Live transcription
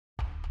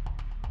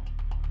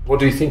What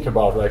do you think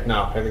about right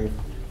now, having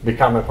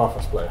become a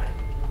Paphos player?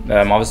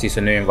 Obviously it's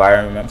a new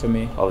environment for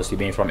me. Obviously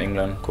being from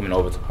England, coming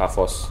over to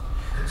Paphos,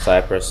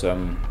 Cyprus,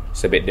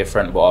 it's a bit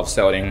different, but I've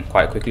settled in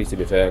quite quickly, to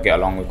be fair. Get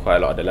along with quite a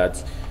lot of the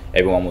lads.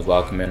 Everyone was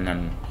welcoming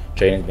and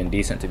training's been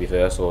decent, to be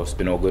fair, so it's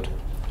been all good.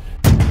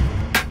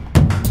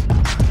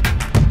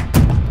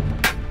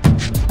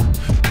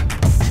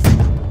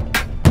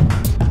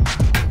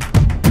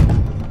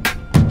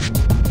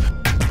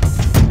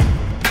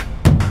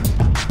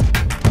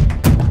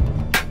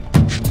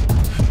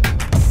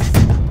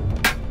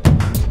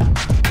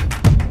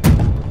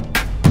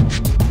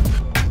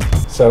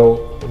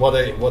 So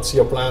what's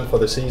your plan for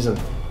the season?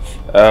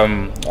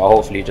 I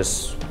hopefully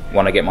just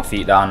want to get my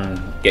feet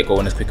down, get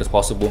going as quick as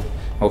possible.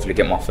 Hopefully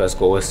get my first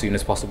goal as soon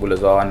as possible as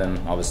well, and then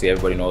obviously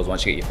everybody knows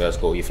once you get your first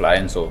goal you're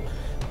flying, so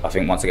I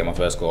think once I get my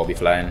first goal I'll be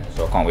flying,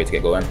 so I can't wait to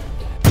get going.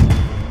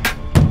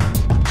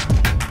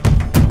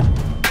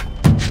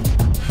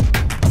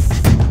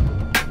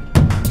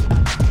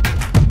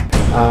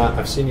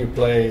 I've seen you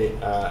play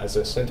as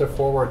a centre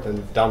forward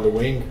and down the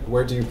wing.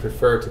 Where do you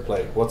prefer to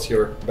play? What's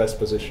your best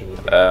position?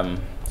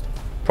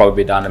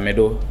 Probably down the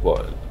middle,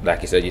 but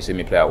like you said, you see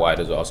me play out wide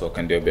as well, so I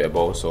can do a bit of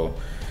both. So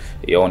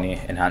it only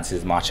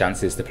enhances my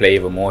chances to play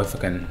even more if I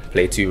can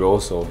play two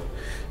roles. So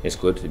it's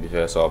good, to be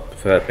fair. So I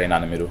prefer playing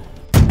down the middle.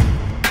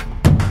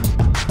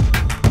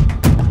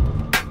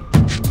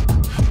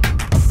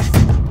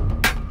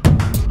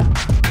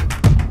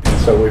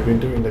 So we've been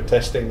doing the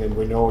testing, and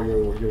we know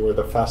you were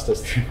the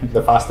fastest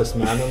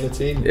man on the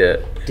team. Yeah.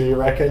 Do you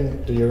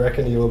reckon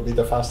you will be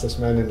the fastest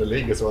man in the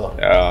league as well?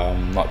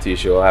 Not too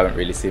sure. I haven't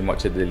really seen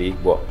much of the league,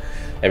 but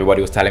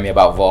everybody was telling me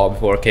about VAR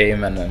before I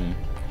came, and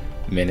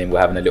me and him were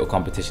having a little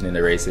competition in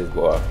the races,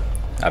 but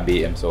I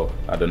beat him, so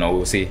I don't know.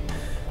 We'll see.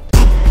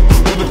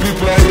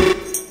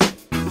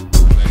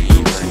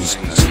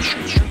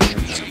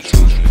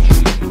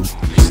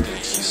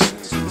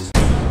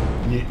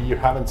 You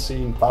haven't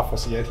seen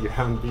Paphos yet, you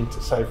haven't been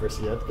to Cyprus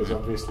yet, because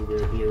obviously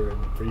we're here in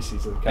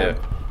pre-season camp.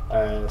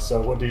 Yeah.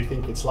 So what do you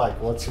think it's like?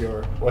 What's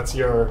your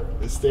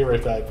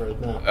stereotype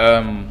right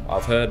now?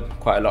 I've heard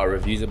quite a lot of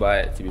reviews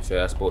about it, to be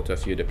fair. I spoke to a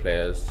few of the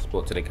players,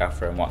 spoke to the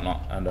gaffer and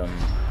whatnot, and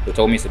they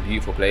told me it's a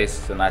beautiful place,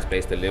 it's a nice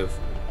place to live.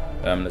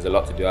 There's a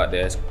lot to do out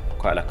there. It's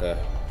quite like a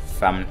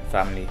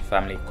family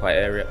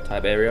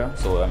type area.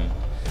 So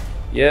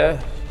yeah,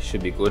 it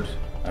should be good.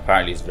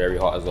 Apparently it's very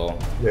hot as well.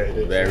 Yeah, it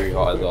is. Very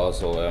hot as well.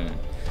 So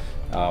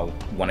I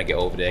want to get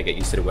over there, get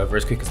used to the weather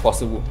as quick as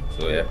possible.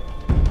 So yeah.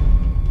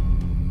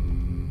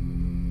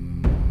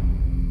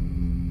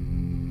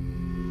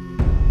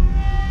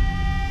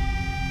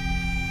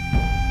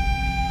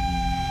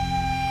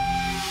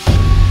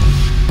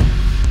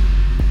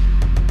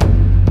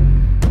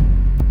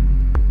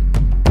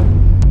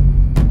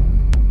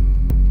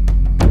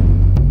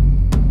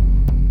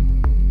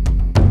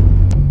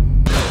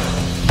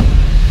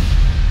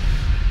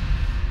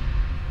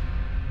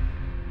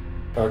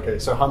 Okay,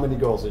 so how many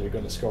goals are you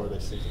going to score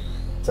this season?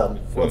 Tell me,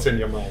 what's in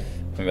your mind?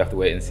 We have to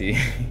wait and see.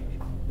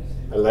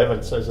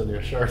 11 says on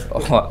your shirt.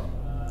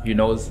 Who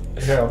knows?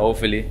 Yeah.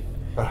 Hopefully.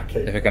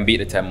 Okay. If I can beat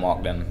the 10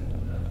 mark, then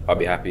I'll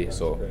be happy.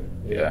 So okay.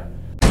 yeah.